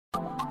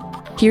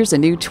Here's a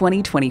new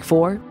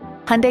 2024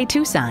 Hyundai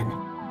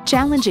Tucson.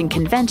 Challenging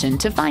convention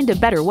to find a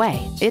better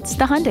way, it's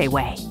the Hyundai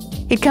way.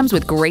 It comes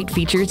with great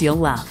features you'll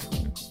love.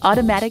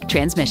 Automatic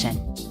transmission,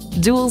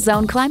 dual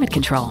zone climate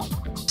control,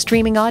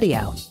 streaming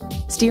audio,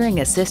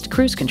 steering assist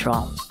cruise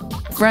control,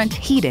 front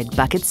heated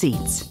bucket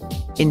seats,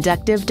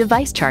 inductive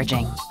device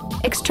charging,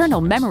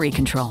 external memory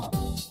control,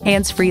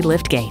 hands-free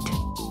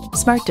liftgate,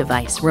 smart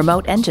device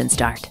remote engine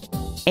start,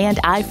 and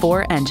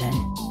i4 engine.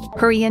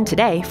 Hurry in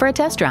today for a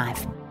test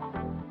drive.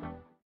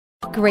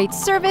 Great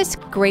service,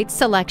 great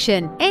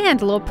selection,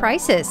 and low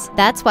prices.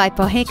 That's why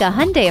Pohanka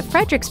Hyundai of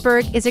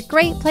Fredericksburg is a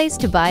great place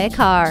to buy a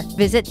car.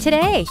 Visit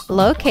today,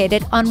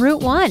 located on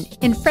Route 1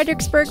 in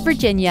Fredericksburg,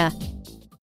 Virginia.